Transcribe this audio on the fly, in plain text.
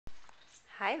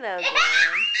Hi, Logan.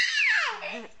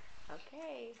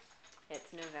 Okay.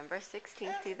 It's November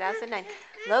 16th, 2009.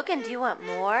 Logan, do you want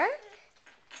more?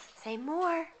 Say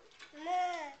more.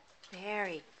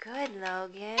 Very good,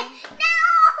 Logan.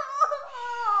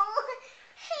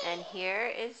 And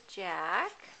here is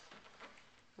Jack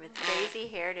with crazy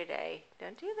hair today.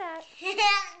 Don't do that.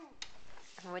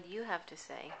 What do you have to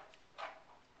say?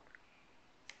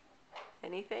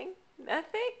 Anything?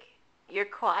 Nothing? You're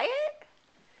quiet?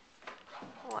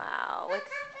 Wow.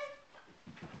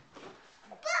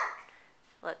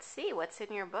 Let's see. What's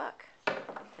in your book?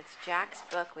 It's Jack's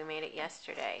book. We made it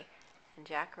yesterday. And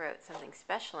Jack wrote something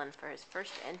special in for his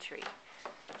first entry.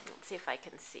 Let's see if I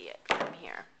can see it from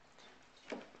here.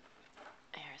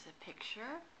 There's a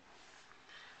picture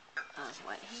of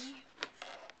what he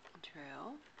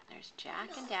drew. There's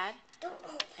Jack and Dad.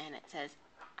 And it says,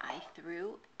 I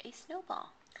threw a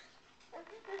snowball.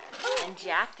 And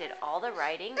Jack did all the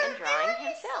writing and drawing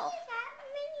himself.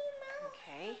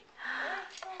 Okay.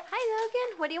 Hi,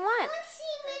 Logan. What do you want?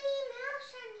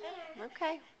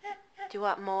 Okay. Do you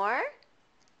want more?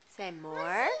 Say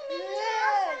more.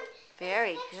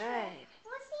 Very good.